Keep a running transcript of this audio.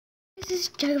this is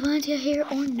Jacob Valencia here,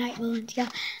 or Night Valencia.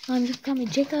 You can call me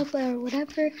Jacob or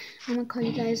whatever. I'm gonna call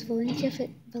you guys Valencia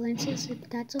if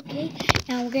that's okay.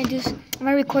 And I'm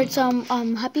gonna record some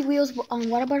Happy Wheels on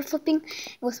water bottle flipping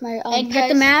with my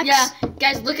patthemax. Yeah,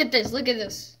 guys, look at this. Look at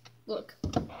this. Look.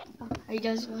 Are you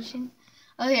guys watching?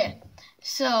 Okay,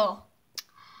 so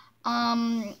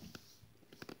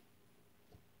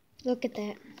look at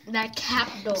that. That cap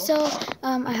though. So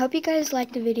I hope you guys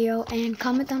liked the video, and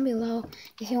comment down below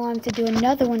if you want me to do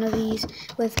another one of these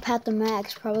with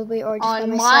patthemax probably, or just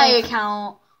on my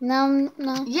account. No.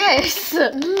 Yes.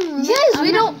 Yes.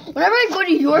 We don't. Whenever I go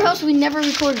to your house, we never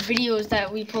record videos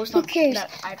that we post on. Who cares?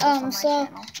 That I post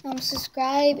on my channel.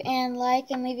 Subscribe and like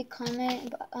and leave a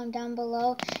comment down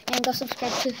below, and go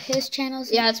subscribe to his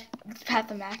channels. Yeah, it's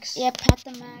patthemax. Yeah,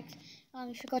 patthemax.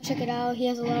 You should go check it out. He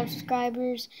has a lot of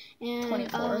subscribers, and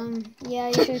 24. Yeah,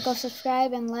 you should go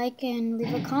subscribe and like and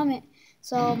leave a comment.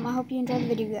 So I hope you enjoyed the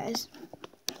video, guys.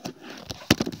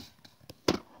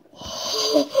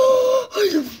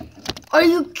 Are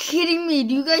you kidding me?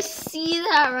 Do you guys see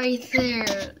that right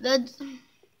there? That's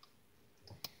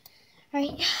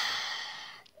right.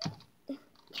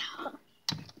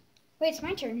 Wait, it's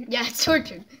my turn. Yeah, it's your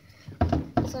turn.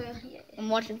 So yeah. I'm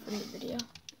watching from the video.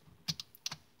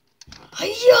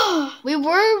 Yeah.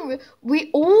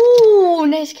 Oh,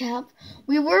 nice cap.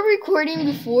 We were recording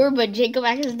before, but Jacob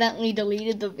accidentally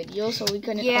deleted the video, so we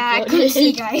couldn't upload I couldn't see,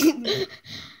 it. guys.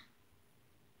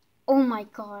 Oh my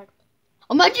god.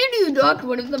 Imagine you knocked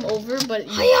one of them over, but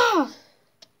Oh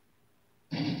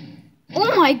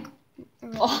my.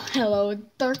 Oh, hello,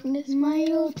 darkness, my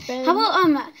old friend. How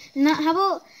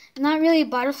about not really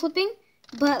bottle flipping,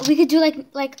 but we could do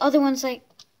like other ones like.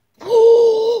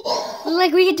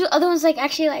 Like we could do other ones like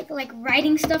actually like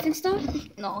writing stuff and stuff.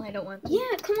 No, I don't want to.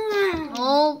 Yeah, come on.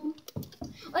 Oh.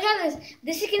 Look at this.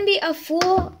 This is gonna be a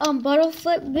full bottle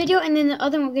flip video, and then the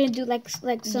other one we're gonna do like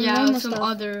some normal some stuff.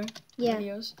 Other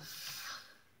videos.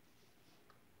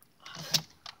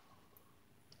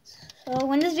 So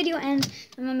when this video ends,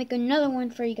 I'm gonna make another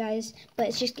one for you guys. But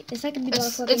it's not gonna be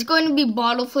bottle flipping. It's going to be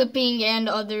bottle flipping and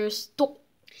other stuff.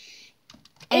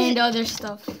 And other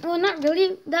stuff. Well, not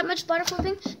really that much bottle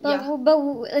flipping, but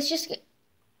let's just get.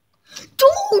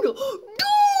 Dude!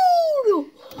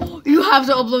 You have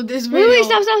to upload this video. Wait,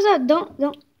 stop!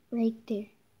 Don't. Right there.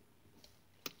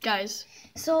 Guys.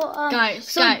 So guys.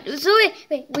 So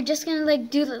wait. We're just gonna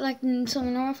do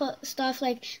some normal stuff,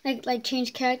 like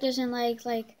change characters and like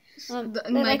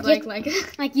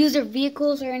user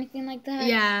vehicles or anything like that.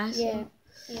 Yeah. Yeah.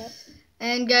 Yeah.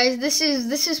 And guys, this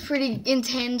is pretty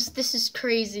intense. This is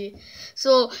crazy.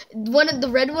 So the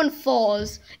red one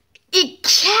falls, it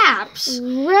caps,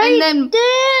 right, and then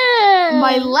there.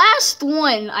 My last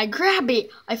one, I grab it,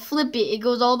 I flip it, it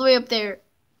goes all the way up there,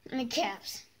 and it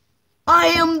caps. I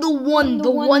am the one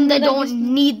that don't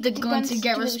need the gun to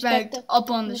get respect up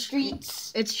on the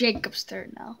streets. It's Jacob's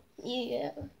turn now.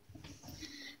 Yeah.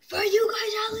 For you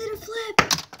guys, I let it flip.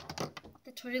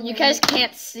 You guys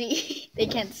can't see. They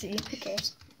can't see. Who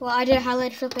cares? Well, I did a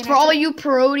highlight flip. For all you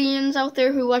parodians out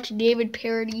there who watch David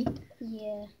Parody.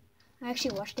 Yeah. I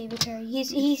actually watched David Parody.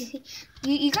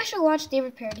 You guys should watch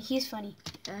David Parody. He's funny.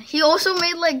 He also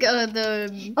made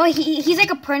he's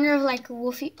like a partner of like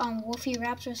Wolfie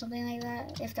Raps or something like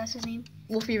that, if that's his name.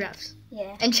 Wolfie Raps.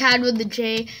 Yeah. And Chad with the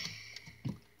J.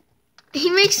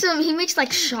 He makes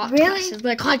like shot glasses,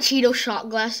 like hot Cheeto shot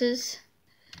glasses,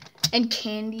 and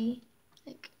candy.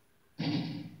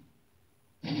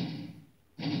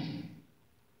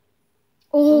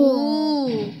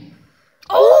 Oh.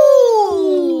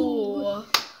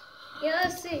 Yeah,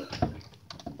 let's see.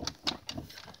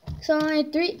 So only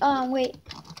 3. Wait.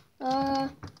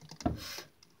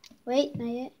 Wait, not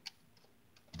yet.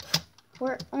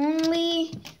 We're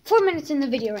only 4 minutes in the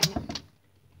video right now.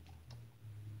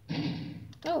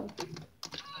 Oh.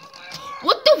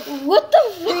 What the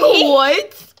freak?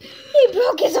 What? He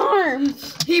broke his arm.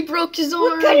 He broke his arm.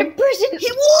 What kind of person?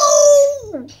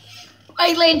 Whoa!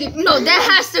 I landed. No, that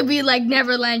has to be like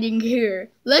never landing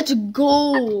here. Let's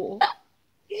go.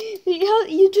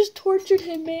 You just tortured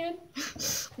him, man.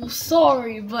 Well,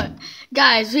 sorry, but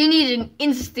guys, we need an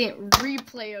instant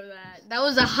replay of that. That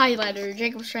was a highlighter.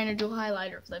 Jacob's trying to do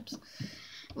highlighter flips.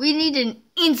 We need an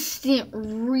instant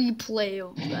replay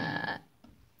of that.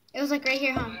 It was like right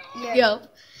here, huh? Yeah.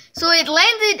 Yep. So it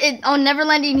landed on never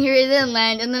landing here. It didn't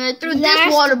land, and then I threw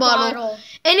this water bottle,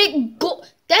 and it go.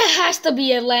 That has to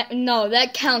be a no.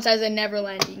 That counts as a never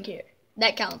landing here.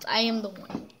 That counts. I am the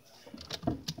one.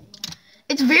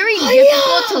 It's very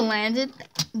difficult to land it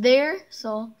there.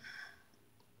 So.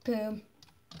 Boom.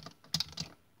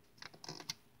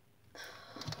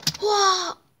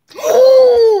 Wow.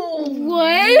 Oh!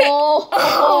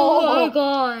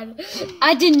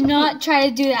 I did not try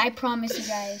to do that. I promise you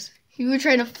guys. You were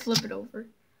trying to flip it over.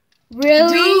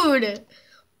 Really? Dude.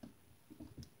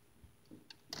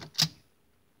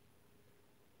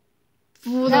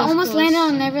 Ooh, That was almost close. landed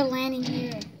on never landing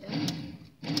here.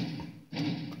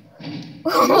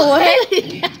 What?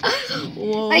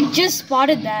 Whoa. I just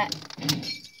spotted that.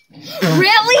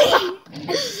 Really?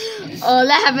 Oh,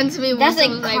 that happened to me That's once. like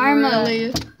I was karma.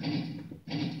 really...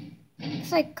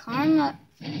 It's like karma.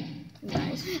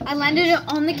 Nice. I landed it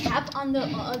on the cap, on the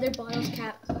other bottle's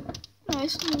cap.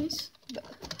 Nice, nice.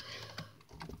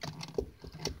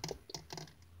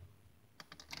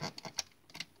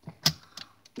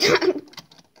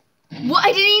 What?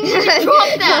 I didn't even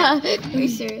drop that. Are you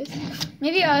serious?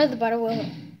 Maybe out of the bottle will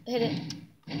hit it.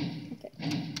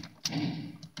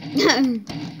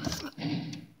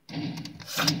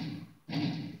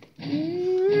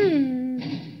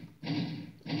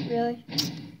 Really?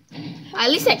 At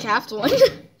least I capped one.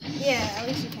 Yeah, at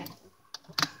least you can.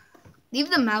 Leave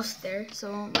the mouse there,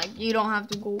 so like you don't have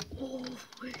to go. Oh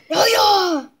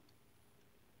yeah!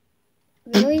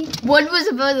 Really? What was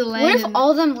about to land? What if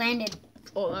all of them landed?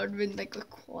 Oh, that would have been like a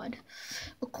quad.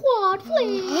 A quad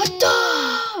flip. What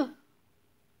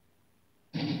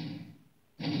the?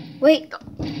 Wait.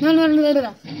 No.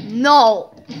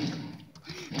 No.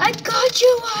 I got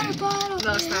you, water bottle.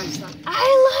 No, stop.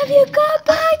 I love you. Come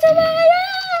back to my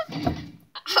life.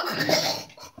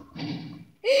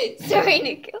 Sorry,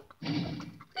 Nikhil.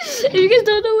 If you guys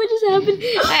don't know what just happened,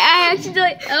 I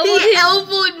accidentally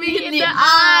elbowed me in the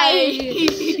eye.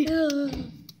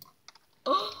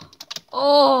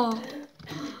 Oh.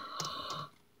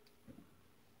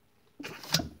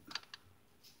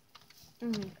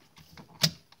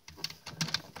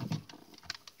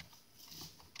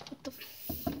 What the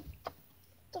freak?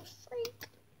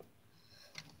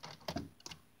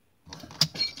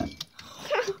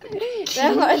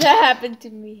 That happened to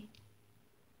me.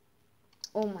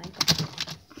 Oh my god.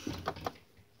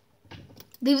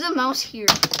 Leave the mouse here.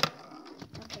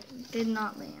 Okay. Did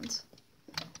not land.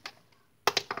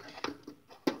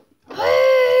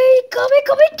 Hey, come here.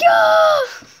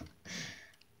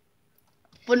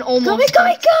 But almost. Come.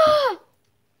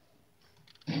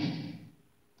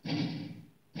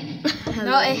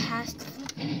 No, it has to.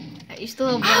 You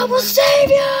still have I one will more. save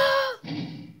you.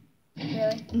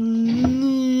 Really? No.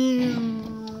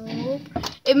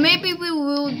 Maybe we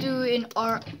will do an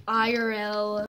IRL